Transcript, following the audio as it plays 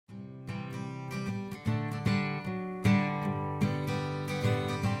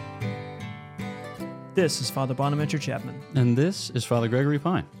This is Father Bonaventure Chapman. And this is Father Gregory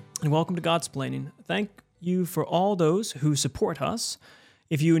Pine. And welcome to Godsplaining. Thank you for all those who support us.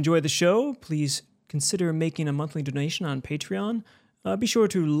 If you enjoy the show, please consider making a monthly donation on Patreon. Be sure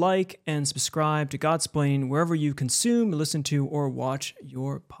to like and subscribe to Godsplaining wherever you consume, listen to, or watch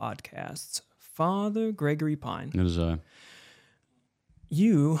your podcasts. Father Gregory Pine. It is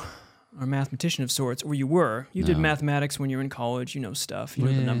You are a mathematician of sorts, or you were. You did mathematics when you were in college. You know stuff. You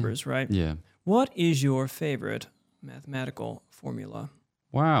know the numbers, right? Yeah. What is your favorite mathematical formula?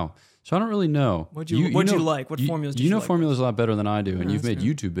 Wow. So I don't really know. What'd you like? What formulas did you like? You know formulas a lot better than I do, and you've that's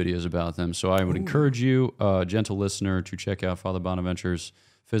made YouTube videos about them. So I would encourage you, gentle listener, to check out Father Bonaventure's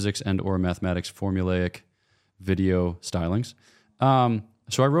physics and or mathematics formulaic video stylings.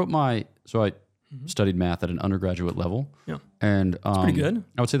 So I studied math at an undergraduate level. Yeah. And pretty good.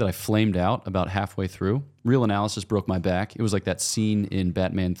 I would say that I flamed out about halfway through. Real analysis broke my back. It was like that scene in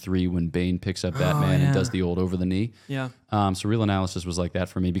Batman 3 when Bane picks up Batman and does the old over the knee. Yeah. So real analysis was like that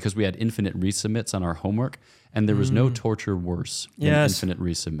for me because we had infinite resubmits on our homework, and there was no torture worse than infinite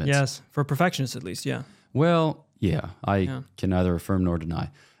resubmits. Yes, for perfectionists at least, yeah. Well, yeah, I can neither affirm nor deny.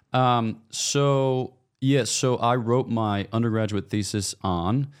 So I wrote my undergraduate thesis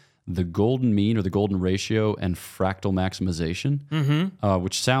on the golden mean or the golden ratio and fractal maximization,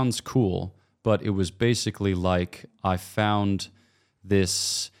 which sounds cool, but it was basically like I found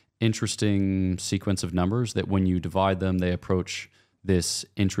this interesting sequence of numbers that when you divide them, they approach this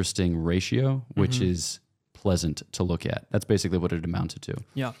interesting ratio, which is pleasant to look at. That's basically what it amounted to.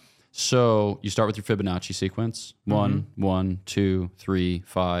 Yeah. So you start with your Fibonacci sequence, 1, 1, 2, 3,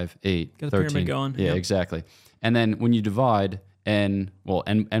 5, 8, Got the 13. pyramid going. Yeah, Yep. exactly. And then when you divide n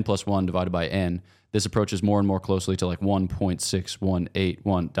plus 1 divided by n, this approaches more and more closely to like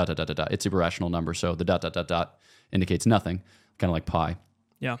 1.6181 dot, dot, dot, dot, dot. It's a rational number, so the dot, dot, dot, dot indicates nothing, kind of like pi.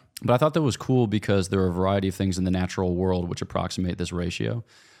 Yeah. But I thought that was cool because there are a variety of things in the natural world which approximate this ratio.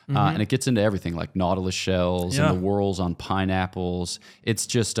 And it gets into everything like nautilus shells and the whorls on pineapples. It's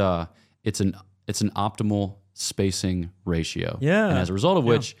just, it's an optimal spacing ratio. Yeah. And as a result of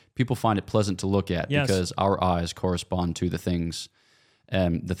which, people find it pleasant to look at Yes. because our eyes correspond to the things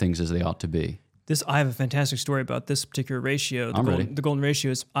as they ought to be. I have a fantastic story about this particular ratio. The golden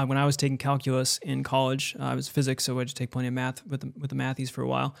ratio is when I was taking calculus in college. I was physics, so I had to take plenty of math with the mathies for a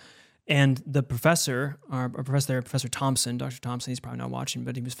while. And the professor, our professor there, Professor Thompson, Dr. Thompson, he's probably not watching,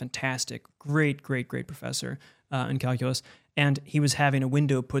 but he was fantastic. Great professor in calculus. And he was having a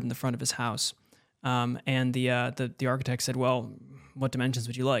window put in the front of his house. And the architect said, well, what dimensions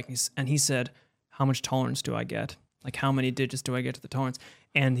would you like? And he said, how much tolerance do I get? Like, how many digits do I get to the tolerance?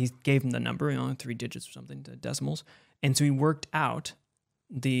 And he gave him the number, 3 digits or something, to decimals. And so he worked out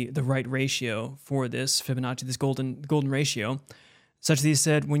the right ratio for this Fibonacci, this golden ratio, such that he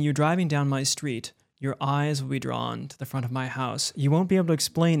said, when you're driving down my street, your eyes will be drawn to the front of my house. You won't be able to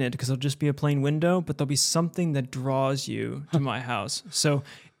explain it because it'll just be a plain window, but there'll be something that draws you to my house. So,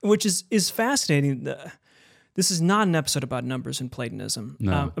 which is fascinating. This is not an episode about numbers and Platonism,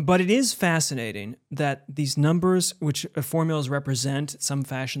 but it is fascinating that these numbers, which formulas represent in some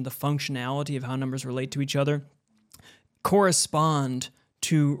fashion the functionality of how numbers relate to each other, correspond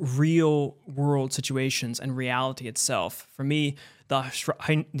to real world situations and reality itself. For me, the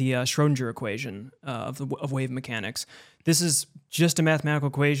Schrödinger equation of wave mechanics. This is just a mathematical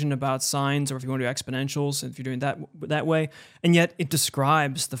equation about sines, or if you want to do exponentials, if you're doing that way, and yet it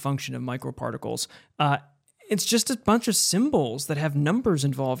describes the function of microparticles. It's just a bunch of symbols that have numbers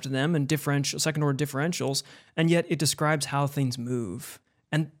involved in them and second-order differentials, and yet it describes how things move.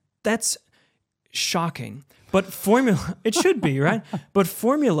 And that's shocking. But it should be, right? But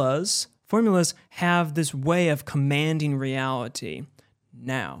formulas have this way of commanding reality.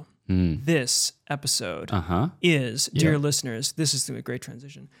 Now, this episode is, dear listeners, this is a great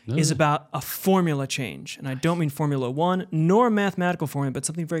transition, is about a formula change. And I don't mean Formula 1, nor a mathematical formula, but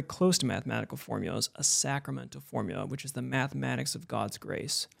something very close to mathematical formulas, a sacramental formula, which is the mathematics of God's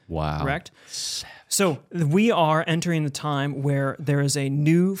grace. Wow. Correct? So we are entering the time where there is a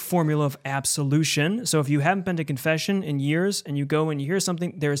new formula of absolution. So if you haven't been to confession in years and you go and you hear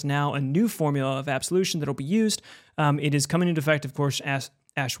something, there is now a new formula of absolution that will be used. It is coming into effect, of course,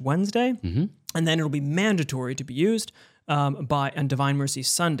 Ash Wednesday, and then it'll be mandatory to be used on Divine Mercy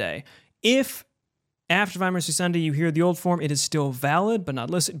Sunday. If after Divine Mercy Sunday you hear the old form, it is still valid, but not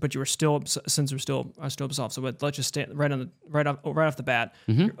listed. But you are still, sins are still absolved. So let's just stay right off the bat.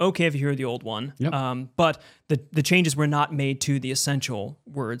 You're okay if you hear the old one. Yep. But the changes were not made to the essential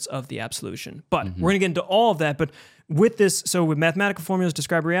words of the absolution. But we're going to get into all of that. But with this, so with mathematical formulas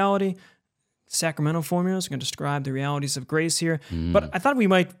describe reality, sacramental formulas. We're going to describe the realities of grace here. But I thought you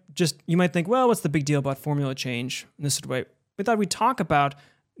might think, well, what's the big deal about formula change? In this way, we thought we'd talk about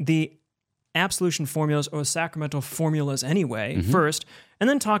the absolution formulas or sacramental formulas anyway first, and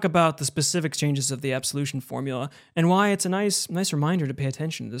then talk about the specific changes of the absolution formula and why it's a nice reminder to pay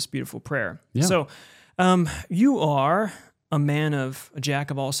attention to this beautiful prayer. Yeah. So you are a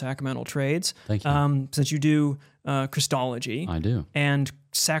jack of all sacramental trades. Thank you. Since you do Christology. I do. And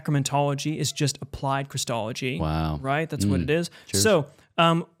sacramentology is just applied Christology. Wow. Right? That's what it is. Cheers. So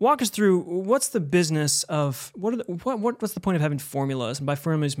walk us through what's the business of what's the point of having formulas? And by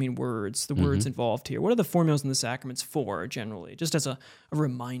formulas, I mean words. The words involved here. What are the formulas in the sacraments for generally? Just as a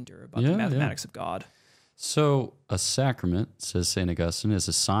reminder about the mathematics of God. So a sacrament, says St. Augustine, is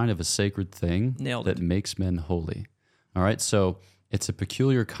a sign of a sacred thing that makes men holy. All right. So it's a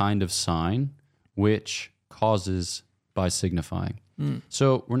peculiar kind of sign which causes by signifying.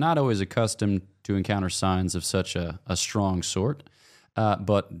 So we're not always accustomed to encounter signs of such a strong sort.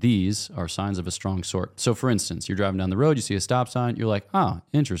 But these are signs of a strong sort. So, for instance, you're driving down the road, you see a stop sign, you're like,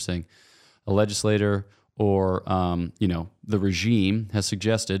 interesting. A legislator or, the regime has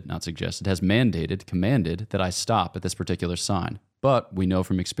commanded that I stop at this particular sign. But we know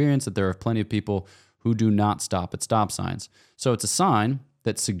from experience that there are plenty of people who do not stop at stop signs. So it's a sign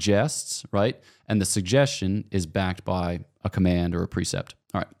that suggests, right? And the suggestion is backed by a command or a precept.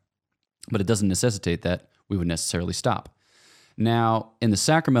 All right. But it doesn't necessitate that we would necessarily stop. Now, in the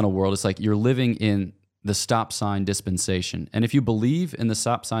sacramental world, it's like you're living in the stop sign dispensation. And if you believe in the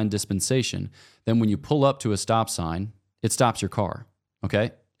stop sign dispensation, then when you pull up to a stop sign, it stops your car,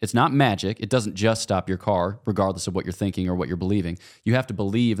 okay? It's not magic. It doesn't just stop your car, regardless of what you're thinking or what you're believing. You have to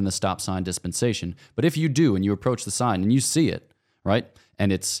believe in the stop sign dispensation. But if you do and you approach the sign and you see it, right,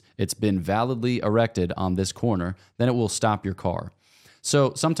 and it's been validly erected on this corner, then it will stop your car.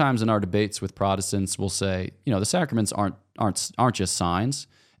 So sometimes in our debates with Protestants, we'll say, the sacraments aren't just signs,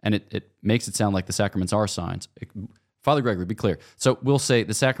 and it makes it sound like the sacraments are signs. Father Gregory, be clear. So we'll say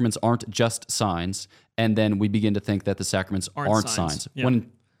the sacraments aren't just signs, and then we begin to think that the sacraments aren't signs. Yeah.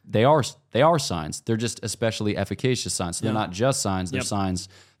 When they are signs. They're just especially efficacious signs. So they're not just signs, they're signs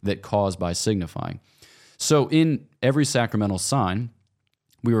that cause by signifying. So in every sacramental sign,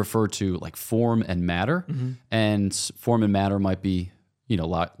 we refer to like form and matter, and form and matter might be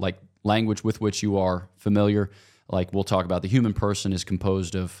like language with which you are familiar. Like we'll talk about the human person is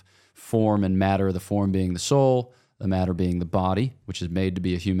composed of form and matter, the form being the soul, the matter being the body, which is made to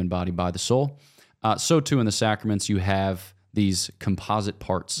be a human body by the soul. So too in the sacraments, you have these composite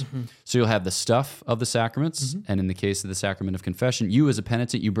parts. So you'll have the stuff of the sacraments, and in the case of the sacrament of confession, you as a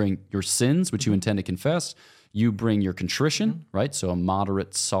penitent, you bring your sins, which you intend to confess. You bring your contrition, right? So a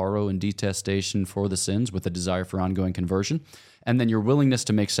moderate sorrow and detestation for the sins with a desire for ongoing conversion. And then your willingness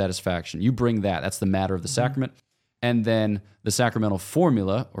to make satisfaction. You bring that. That's the matter of the sacrament. And then the sacramental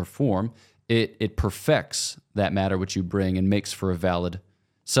formula or form, it perfects that matter which you bring and makes for a valid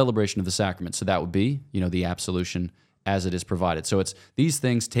celebration of the sacrament. So that would be, the absolution as it is provided. So it's these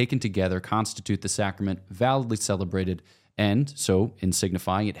things taken together constitute the sacrament validly celebrated. And so, in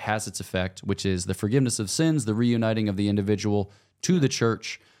signifying, it has its effect, which is the forgiveness of sins, the reuniting of the individual to the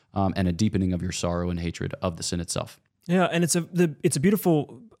church, and a deepening of your sorrow and hatred of the sin itself. Yeah, and it's a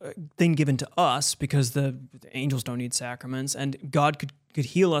beautiful thing given to us because the angels don't need sacraments, and God could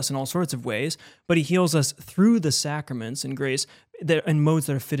heal us in all sorts of ways, but He heals us through the sacraments and grace in modes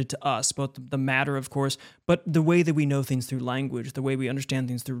that are fitted to us, both the matter, of course, but the way that we know things through language, the way we understand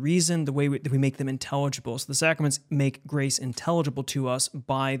things through reason, the way that we make them intelligible. So the sacraments make grace intelligible to us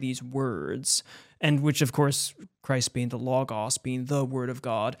by these words, and which, of course, Christ being the Logos, being the Word of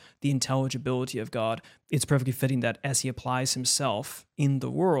God, the intelligibility of God, it's perfectly fitting that as He applies Himself in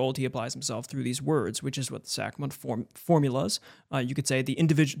the world, He applies Himself through these words, which is what the sacrament formulas, you could say,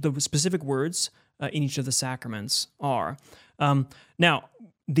 the specific words in each of the sacraments are. Now,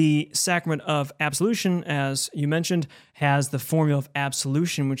 the sacrament of absolution, as you mentioned, has the formula of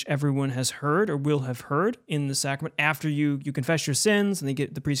absolution, which everyone has heard or will have heard in the sacrament. After you confess your sins, and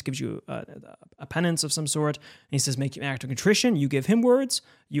the priest gives you a penance of some sort, and he says, make an act of contrition. You give him words.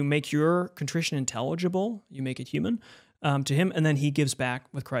 You make your contrition intelligible. You make it human to him, and then he gives back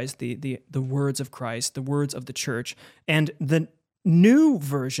with Christ the words of Christ, the words of the church, and the new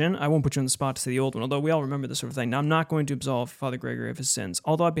version, I won't put you on the spot to say the old one, although we all remember this sort of thing. Now, I'm not going to absolve Father Gregory of his sins,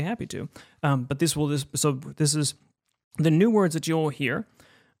 although I'd be happy to. But this is the new words that you'll hear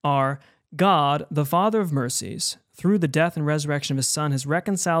are, God, the Father of mercies, through the death and resurrection of His Son, has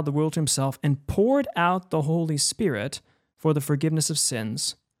reconciled the world to Himself and poured out the Holy Spirit for the forgiveness of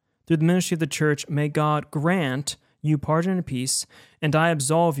sins. Through the ministry of the Church, may God grant you pardon and peace, and I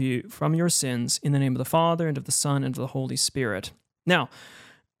absolve you from your sins in the name of the Father, and of the Son, and of the Holy Spirit. Now,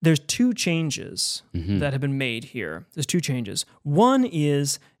 there's two changes that have been made here. There's two changes. One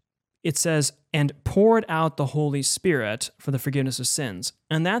is, it says, and poured out the Holy Spirit for the forgiveness of sins.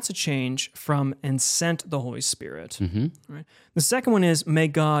 And that's a change from and sent the Holy Spirit. Right? The second one is, may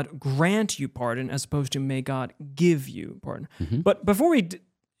God grant you pardon, as opposed to may God give you pardon. But before we,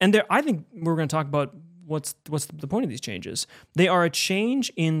 I think we're going to talk about what's the point of these changes. They are a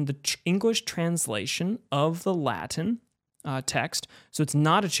change in the English translation of the Latin text, so it's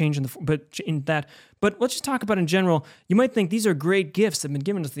not a change but let's just talk about in general. You might think these are great gifts that have been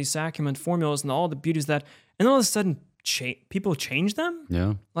given us, these sacrament formulas and all the beauties that, and all of a sudden people change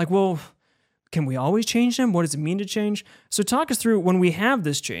them. Like, well, can we always change them? What does it mean to change? So talk us through, when we have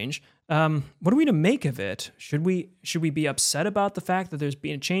this change, what are we to make of it? Should we be upset about the fact that there's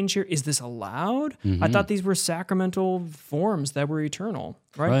been a change here? Is this allowed? I thought these were sacramental forms that were eternal,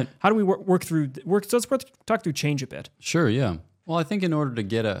 right? How do we work through? So let's talk through change a bit. Sure, yeah. Well, I think in order to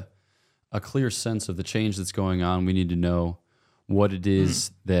get a clear sense of the change that's going on, we need to know what it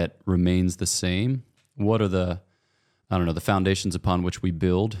is that remains the same. What are the foundations upon which we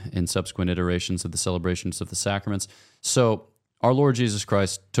build in subsequent iterations of the celebrations of the sacraments. So our Lord Jesus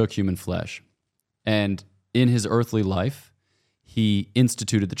Christ took human flesh, and in his earthly life, he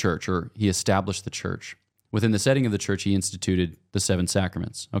instituted the church, or he established the church. Within the setting of the church, he instituted the 7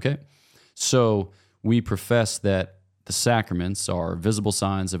 sacraments, okay? So we profess that the sacraments are visible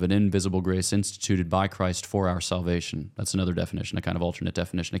signs of an invisible grace instituted by Christ for our salvation. That's another definition, a kind of alternate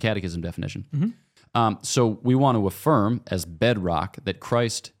definition, a catechism definition. So we want to affirm as bedrock that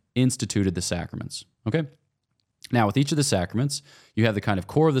Christ instituted the sacraments, okay? Now, with each of the sacraments, you have the kind of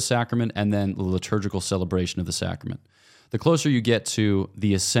core of the sacrament and then the liturgical celebration of the sacrament. The closer you get to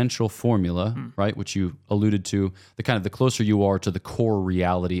the essential formula, right, which you alluded to, the closer you are to the core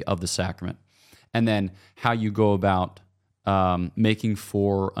reality of the sacrament. And then how you go about making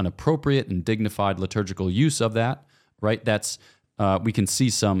for an appropriate and dignified liturgical use of that, right? That's we can see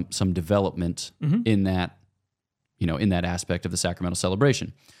some development in that, in that aspect of the sacramental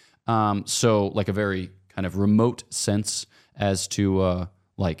celebration. So, like a very kind of remote sense as to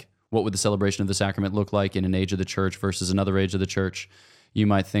what would the celebration of the sacrament look like in an age of the church versus another age of the church. You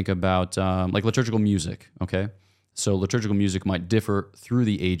might think about like liturgical music. Okay, so liturgical music might differ through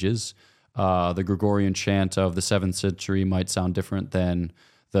the ages. The Gregorian chant of the 7th century might sound different than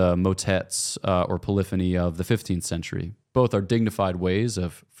the motets or polyphony of the 15th century. Both are dignified ways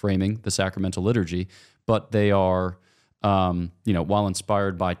of framing the sacramental liturgy, but they are, while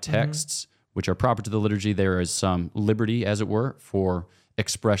inspired by texts which are proper to the liturgy, there is some liberty, as it were, for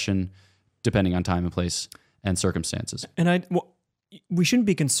expression depending on time and place and circumstances. And we shouldn't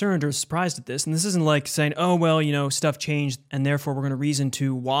be concerned or surprised at this. And this isn't like saying, oh, well, stuff changed and therefore we're going to reason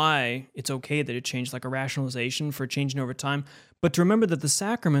to why it's okay that it changed, like a rationalization for changing over time. But to remember that the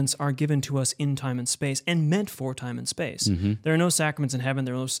sacraments are given to us in time and space and meant for time and space. There are no sacraments in heaven.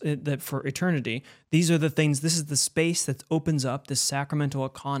 There are no that for eternity. These are the things, this is the space that opens up this sacramental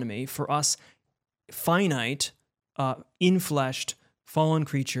economy for us finite, infleshed, fallen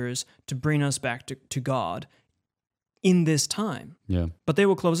creatures to bring us back to God in this time. Yeah. But they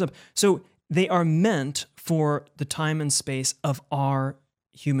will close up. So they are meant for the time and space of our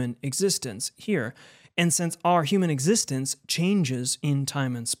human existence here. And since our human existence changes in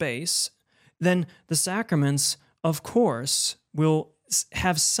time and space, then the sacraments, of course, will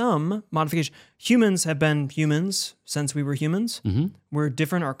have some modification. Humans have been humans since we were humans. We're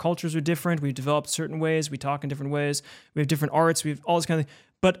different. Our cultures are different. We've developed certain ways. We talk in different ways. We have different arts. We have all this kind of thing.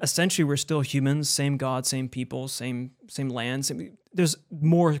 But essentially, we're still humans, same God, same people, same lands. There's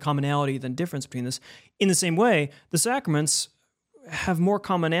more commonality than difference between this. In the same way, the sacraments have more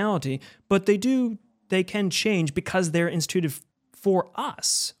commonality, but they can change because they're instituted for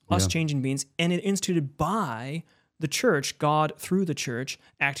us changing beings, and it instituted by the church, God through the church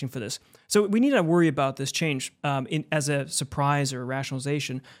acting for this. So we need to worry about this change as a surprise or a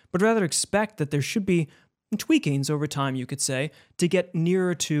rationalization, but rather expect that there should be tweakings over time, you could say, to get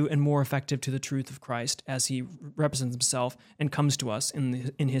nearer to and more effective to the truth of Christ as he represents himself and comes to us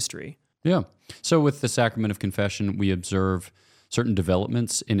in history. Yeah. So with the sacrament of confession, we observe certain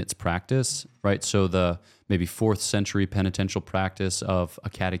developments in its practice, right? So the maybe 4th century penitential practice of a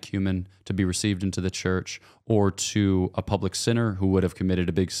catechumen to be received into the church, or to a public sinner who would have committed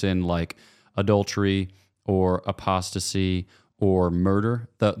a big sin like adultery or apostasy or murder,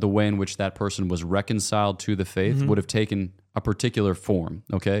 the way in which that person was reconciled to the faith would have taken a particular form,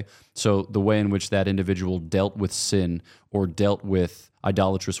 okay? So the way in which that individual dealt with sin or dealt with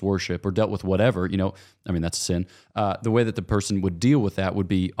idolatrous worship or dealt with whatever, that's sin. The way that the person would deal with that would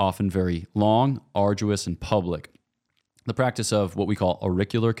be often very long, arduous, and public. The practice of what we call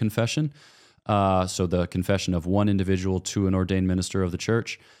auricular confession, so the confession of one individual to an ordained minister of the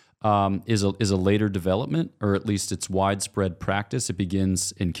church, is a later development, or at least it's widespread practice. It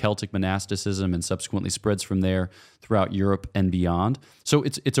begins in Celtic monasticism and subsequently spreads from there throughout Europe and beyond. So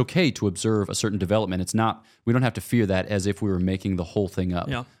it's okay to observe a certain development. We don't have to fear that as if we were making the whole thing up.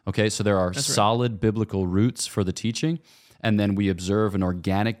 Yeah. Okay, so there are solid biblical roots for the teaching, and then we observe an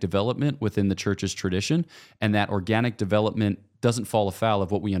organic development within the church's tradition, and that organic development doesn't fall afoul of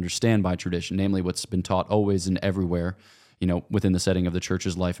what we understand by tradition, namely what's been taught always and everywhere, within the setting of the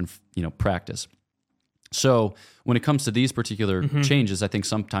church's life and, practice. So when it comes to these particular changes, I think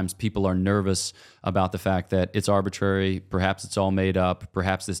sometimes people are nervous about the fact that it's arbitrary, perhaps it's all made up,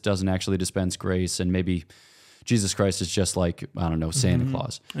 perhaps this doesn't actually dispense grace, and maybe Jesus Christ is just like, I don't know, Santa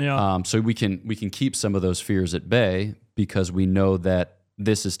Claus. Yeah. So we can keep some of those fears at bay because we know that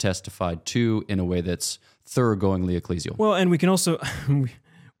this is testified to in a way that's thoroughgoingly ecclesial. Well, and we can also...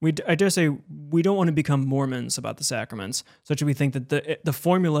 I dare say we don't want to become Mormons about the sacraments, such that we think that the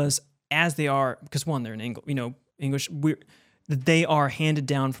formulas as they are, because one, they're in English, that they are handed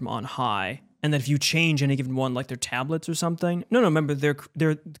down from on high, and that if you change any given one, like their tablets or something, no, remember they're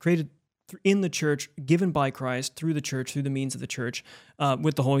created in the church, given by Christ through the church, through the means of the church,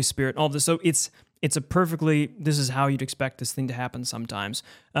 with the Holy Spirit, all of this. So it's a perfectly, this is how you'd expect this thing to happen sometimes.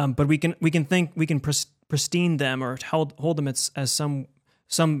 But we can pristine them or hold them as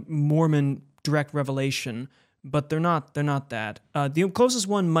some Mormon direct revelation, but they're not that. The closest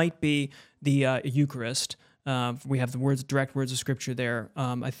one might be the Eucharist. We have the direct words of Scripture there.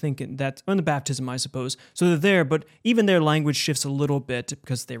 I think that's on the baptism, I suppose. So they're there, but even their language shifts a little bit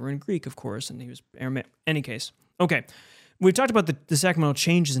because they were in Greek, of course, and he was Aramaic. Any case, okay. We've talked about the sacramental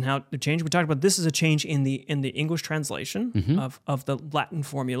changes and how they change. We talked about this is a change in the English translation of the Latin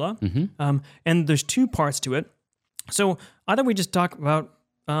formula, and there's two parts to it. So I thought we just talk about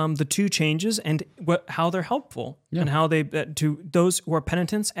the two changes and how they're helpful and how they to those who are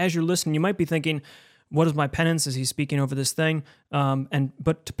penitents. As you're listening, you might be thinking, "What is my penance?" As he's speaking over this thing,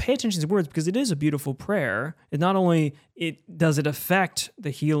 but to pay attention to his words because it is a beautiful prayer. It not only does it affect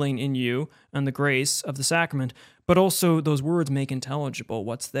the healing in you and the grace of the sacrament, but also those words make intelligible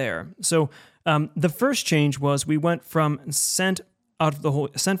what's there. So the first change was we went from sent from the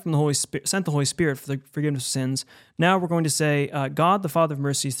Holy Spirit for the forgiveness of sins. Now we're going to say, God, the Father of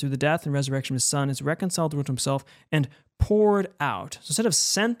mercies, through the death and resurrection of His Son, is reconciled to Himself and poured out. So instead of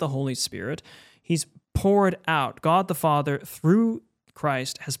sent the Holy Spirit, He's poured out. God the Father, through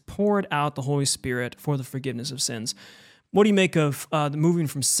Christ, has poured out the Holy Spirit for the forgiveness of sins. What do you make of the moving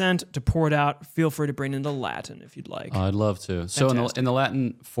from sent to poured out? Feel free to bring in the Latin if you'd like. I'd love to. So in the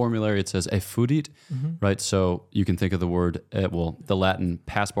Latin formulary, it says effudit, right? So you can think of the word, the Latin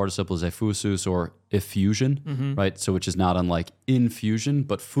past participle is effusus or effusion, right? So which is not unlike infusion,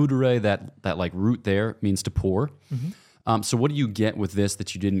 but fudere, that like root there means to pour. So what do you get with this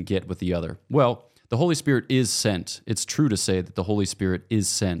that you didn't get with the other? Well, the Holy Spirit is sent. It's true to say that the Holy Spirit is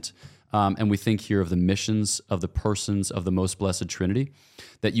sent. And we think here of the missions of the persons of the most blessed Trinity,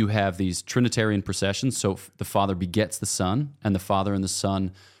 that you have these Trinitarian processions. So the Father begets the Son, and the Father and the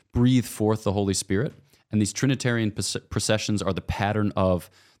Son breathe forth the Holy Spirit. And these Trinitarian processions are the pattern of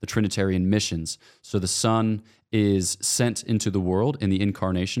the Trinitarian missions. So the Son is sent into the world in the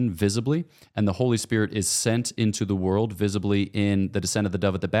incarnation visibly, and the Holy Spirit is sent into the world visibly in the descent of the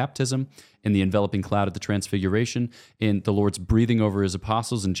dove at the baptism, in the enveloping cloud at the transfiguration, in the Lord's breathing over His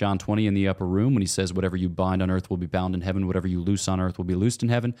apostles in John 20 in the upper room when He says, whatever you bind on earth will be bound in heaven, whatever you loose on earth will be loosed in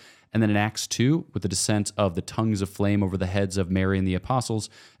heaven. And then in Acts 2, with the descent of the tongues of flame over the heads of Mary and the apostles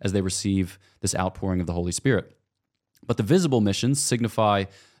as they receive this outpouring of the Holy Spirit. But the visible missions signify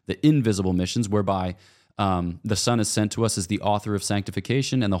the invisible missions, whereby the Son is sent to us as the author of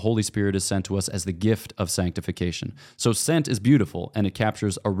sanctification, and the Holy Spirit is sent to us as the gift of sanctification. So sent is beautiful, and it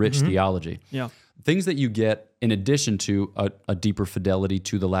captures a rich theology. Yeah. Things that you get in addition to a deeper fidelity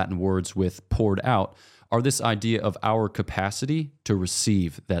to the Latin words with poured out are this idea of our capacity to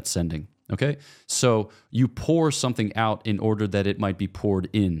receive that sending. Okay? So you pour something out in order that it might be poured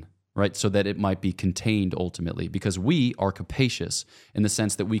in, right? So that it might be contained ultimately, because we are capacious in the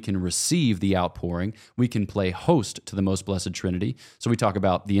sense that we can receive the outpouring. We can play host to the most blessed Trinity. So we talk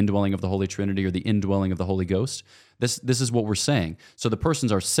about the indwelling of the Holy Trinity or the indwelling of the Holy Ghost. This is what we're saying. So the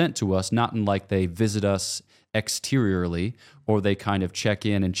persons are sent to us not in like they visit us exteriorly, or they kind of check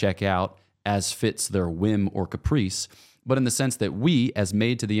in and check out as fits their whim or caprice, but in the sense that we, as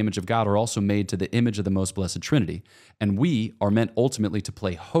made to the image of God, are also made to the image of the most blessed Trinity. And we are meant ultimately to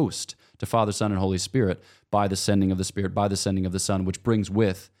play host to Father, Son, and Holy Spirit by the sending of the Spirit, by the sending of the Son, which brings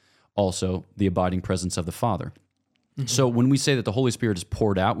with also the abiding presence of the Father. Mm-hmm. So when we say that the Holy Spirit is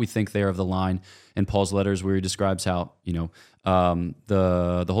poured out, we think there of the line in Paul's letters where he describes how,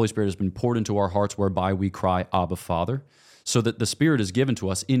 the Holy Spirit has been poured into our hearts whereby we cry, Abba, Father. So that the Spirit is given to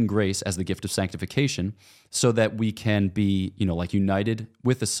us in grace as the gift of sanctification so that we can be, united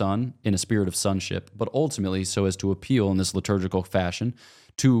with the Son in a spirit of sonship, but ultimately so as to appeal in this liturgical fashion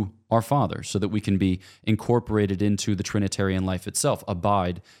to our Father so that we can be incorporated into the Trinitarian life itself,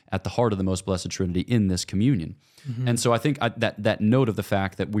 abide at the heart of the most blessed Trinity in this communion. Mm-hmm. And so I think that note of the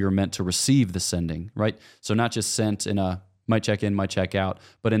fact that we are meant to receive the sending, right? So not just sent in a might check in, might check out,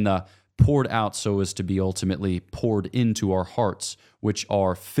 but in the poured out so as to be ultimately poured into our hearts, which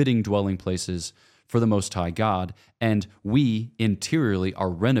are fitting dwelling places for the Most High God. And we interiorly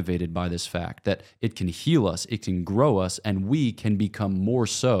are renovated by this fact that it can heal us, it can grow us, and we can become more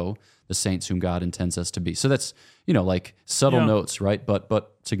so the saints whom God intends us to be. So that's, subtle notes, right?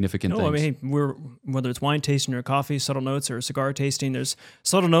 But significant things. I mean, whether it's wine tasting or coffee, subtle notes, or cigar tasting, there's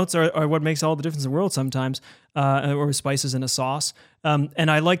subtle notes are what makes all the difference in the world sometimes, or spices in a sauce.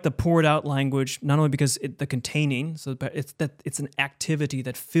 And I like the poured out language, not only because the containing, but it's an activity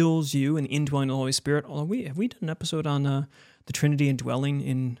that fills you and indwelling the Holy Spirit. Although have we done an episode on the Trinity and dwelling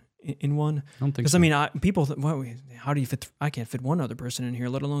in one? I don't think so. Because people think, how do you fit? I can't fit one other person in here,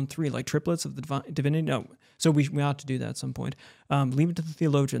 let alone three, like triplets of the divinity. No, so we ought to do that at some point. Leave it to the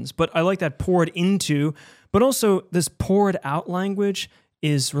theologians. But I like that poured into, but also this poured out language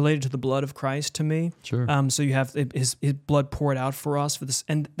is related to the blood of Christ to me. Sure. So you have his blood poured out for us for this,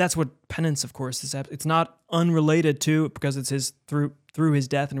 and that's what penance, of course, is. It's not unrelated to, because it's his through his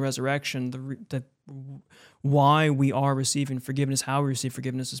death and resurrection. The why we are receiving forgiveness, how we receive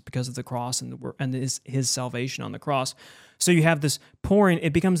forgiveness, is because of the cross and his salvation on the cross. So you have this pouring;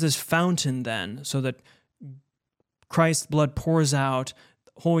 it becomes this fountain then, so that Christ's blood pours out.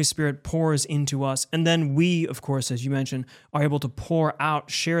 Holy Spirit pours into us, and then we, of course, as you mentioned, are able to pour out,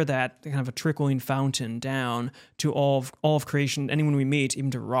 share that kind of a trickling fountain down to all of creation, anyone we meet,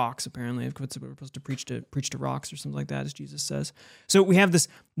 even to rocks. Apparently, we're supposed to preach to rocks or something like that, as Jesus says. So we have this.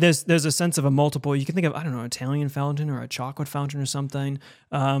 There's a sense of a multiple. You can think of, I don't know, an Italian fountain or a chocolate fountain or something.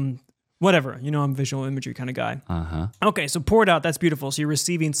 Whatever, I'm a visual imagery kind of guy. Uh-huh. Okay, so poured out, that's beautiful. So you're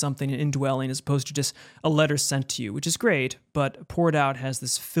receiving something indwelling as opposed to just a letter sent to you, which is great, but poured out has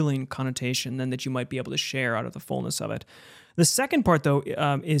this filling connotation then that you might be able to share out of the fullness of it. The second part, though,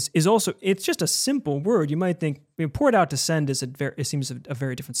 is also, it's just a simple word. You might think, poured out to send it seems a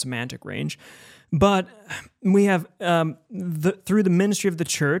very different semantic range. But we have, through the ministry of the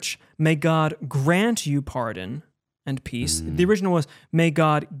church, may God grant you pardon and peace. The original was, may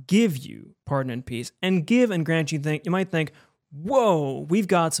God give you pardon and peace. And give and grant, you might think, whoa, we've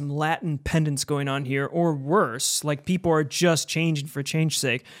got some Latin pendants going on here, or worse, like people are just changing for change's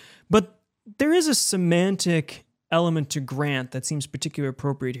sake. But there is a semantic element to grant that seems particularly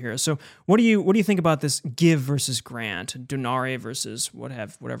appropriate here. So what do you think about this give versus grant, donare versus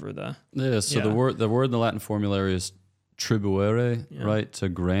whatever the... Yeah, so the word in the Latin formulary is tribuere, right? To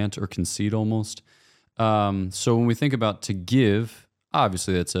grant or concede almost. So when we think about to give,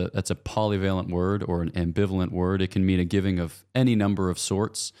 obviously that's a polyvalent word or an ambivalent word. It can mean a giving of any number of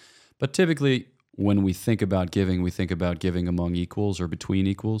sorts. But typically when we think about giving among equals or between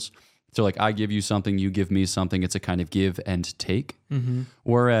equals. So like I give you something, you give me something. It's a kind of give and take. Mm-hmm.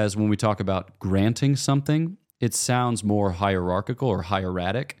 Whereas when we talk about granting something, it sounds more hierarchical or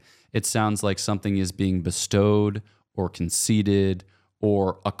hieratic. It sounds like something is being bestowed or conceded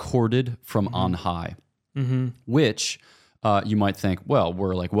or accorded from on high, which you might think, well,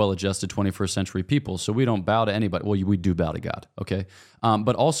 we're like well-adjusted 21st century people, so we don't bow to anybody. Well, we do bow to God, okay?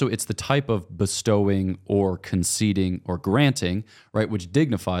 But also it's the type of bestowing or conceding or granting, right, which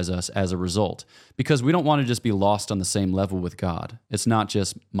dignifies us as a result. Because we don't want to just be lost on the same level with God. It's not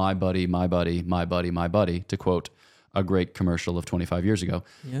just my buddy, my buddy, my buddy, my buddy, to quote a great commercial of 25 years ago.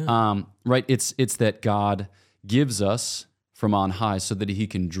 Yeah. Right? It's that God gives us from on high so that he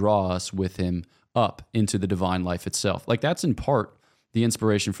can draw us with him up into the divine life itself. Like that's in part the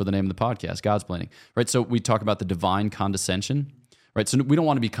inspiration for the name of the podcast, God's Planning, right? So we talk about the divine condescension, right? So we don't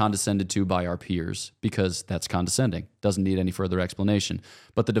want to be condescended to by our peers because that's condescending. Doesn't need any further explanation.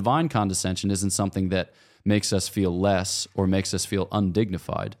 But the divine condescension isn't something that makes us feel less or makes us feel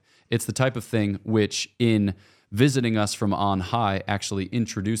undignified. It's the type of thing which in visiting us from on high actually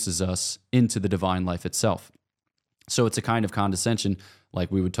introduces us into the divine life itself. So it's a kind of condescension,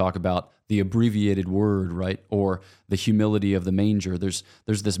 like we would talk about the abbreviated word, right? Or the humility of the manger. There's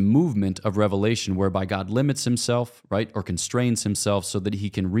this movement of revelation whereby God limits himself, right? Or constrains himself so that he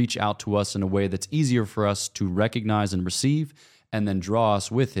can reach out to us in a way that's easier for us to recognize and receive, and then draw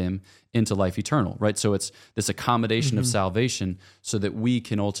us with him into life eternal, right? So it's this accommodation of salvation so that we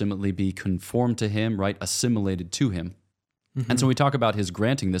can ultimately be conformed to him, right? Assimilated to him. And so when we talk about his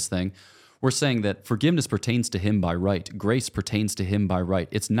granting this thing, we're saying that forgiveness pertains to him by right. Grace pertains to him by right.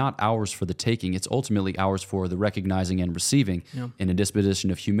 It's not ours for the taking. It's ultimately ours for the recognizing and receiving in a disposition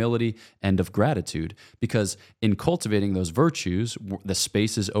of humility and of gratitude. Because in cultivating those virtues, the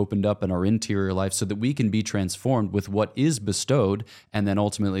space is opened up in our interior life so that we can be transformed with what is bestowed and then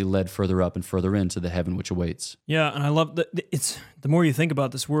ultimately led further up and further into the heaven which awaits. Yeah, and I love that it's the more you think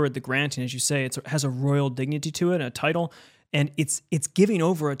about this word, the granting, as you say, it has a royal dignity to it, a title. And it's giving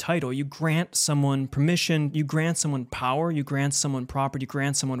over a title. You grant someone permission, you grant someone power, you grant someone property, you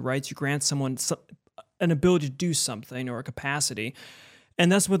grant someone rights, you grant someone an ability to do something or a capacity.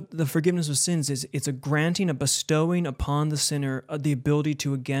 And that's what the forgiveness of sins is. It's a granting, a bestowing upon the sinner the ability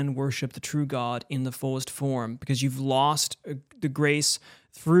to again worship the true God in the fullest form, because you've lost the grace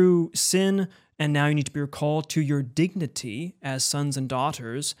through sin. And now you need to be recalled to your dignity as sons and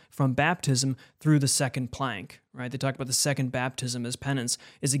daughters from baptism through the second plank, right? They talk about the second baptism as penance,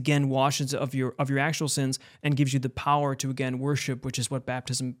 is again washes of your actual sins and gives you the power to again worship, which is what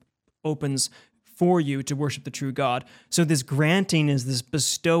baptism opens for you to worship the true God. So this granting is this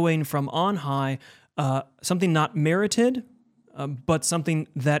bestowing from on high, something not merited, but something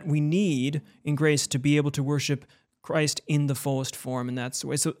that we need in grace to be able to worship Christ in the fullest form, and that's the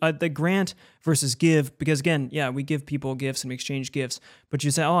way. So the grant versus give, because again, yeah, we give people gifts and we exchange gifts, but you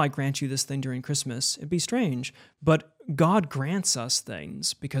say, oh, I grant you this thing during Christmas. It'd be strange, but God grants us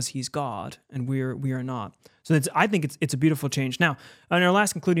things because he's God and we are not. So I think it's a beautiful change. Now, in our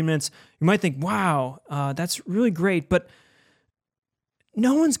last concluding minutes, you might think, wow, that's really great, but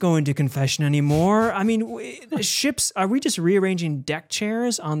no one's going to confession anymore. I mean, ships, are we just rearranging deck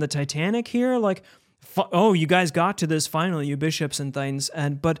chairs on the Titanic here? Like, oh, you guys got to this finally, you bishops and things,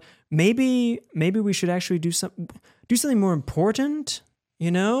 but maybe we should actually do something more important.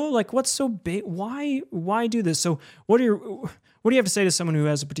 Like what's so big? Why do this? So what do you have to say to someone who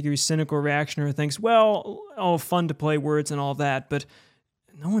has a particularly cynical reaction or thinks, well, fun to play words and all that, but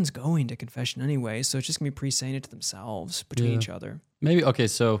no one's going to confession anyway, so it's just gonna be saying it to themselves between each other. Maybe okay.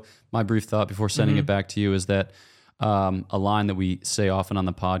 So my brief thought before sending it back to you is that. A line that we say often on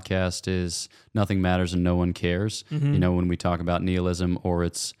the podcast is nothing matters and no one cares. When we talk about nihilism or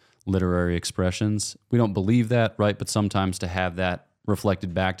its literary expressions, we don't believe that, right? But sometimes to have that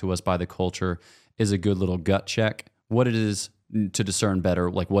reflected back to us by the culture is a good little gut check. What it is to discern better,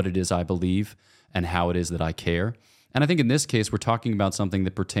 like what it is I believe and how it is that I care. And I think in this case, we're talking about something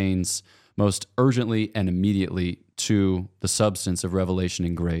that pertains most urgently and immediately to the substance of revelation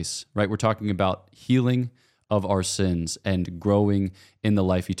and grace, right? We're talking about healing of our sins and growing in the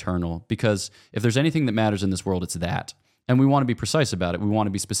life eternal. Because if there's anything that matters in this world, it's that. And we want to be precise about it. We want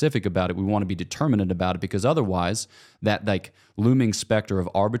to be specific about it. We want to be determinate about it, because otherwise that like looming specter of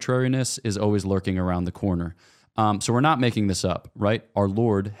arbitrariness is always lurking around the corner. So we're not making this up, right? Our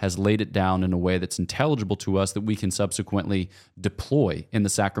Lord has laid it down in a way that's intelligible to us that we can subsequently deploy in the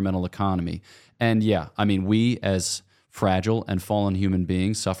sacramental economy. And yeah, I mean, we as fragile and fallen human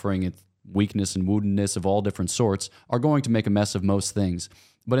beings suffering weakness and woundedness of all different sorts are going to make a mess of most things.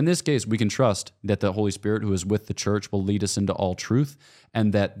 But in this case, we can trust that the Holy Spirit who is with the church will lead us into all truth,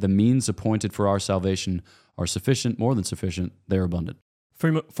 and that the means appointed for our salvation are sufficient, more than sufficient, they're abundant.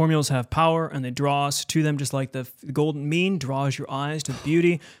 Formulas have power, and they draw us to them just like the golden mean draws your eyes to the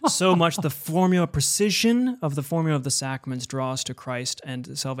beauty. So much the precision of the formula of the sacraments draws to Christ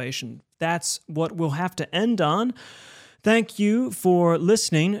and salvation. That's what we'll have to end on. Thank you for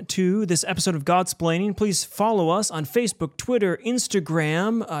listening to this episode of Godsplaining. Please follow us on Facebook, Twitter,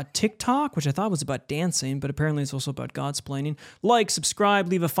 Instagram, TikTok, which I thought was about dancing, but apparently it's also about Godsplaining. Like, subscribe,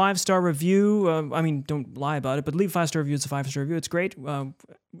 leave a 5-star review. Don't lie about it, but leave a 5-star review. It's a 5-star review. It's great.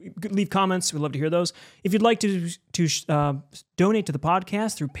 Leave comments. We'd love to hear those. If you'd like to donate to the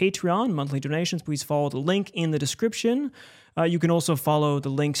podcast through Patreon, monthly donations, please follow the link in the description. You can also follow the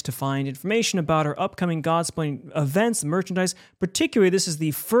links to find information about our upcoming Godsplaining events, the merchandise. Particularly, this is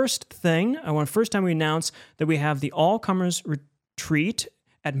the first time we announce that we have the All-Comers Retreat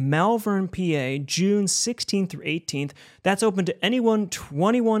at Malvern, PA, June 16th through 18th. That's open to anyone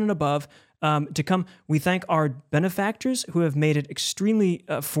 21 and above to come. We thank our benefactors who have made it extremely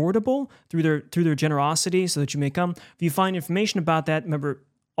affordable through their generosity so that you may come. If you find information about that, remember,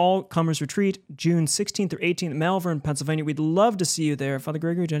 All Comers Retreat, June 16th through 18th, Malvern, Pennsylvania. We'd love to see you there. Father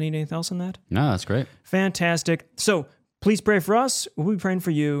Gregory, do you need anything else on that? No, that's great. Fantastic. So please pray for us. We'll be praying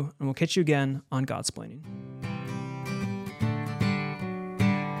for you, and we'll catch you again on Godsplaining.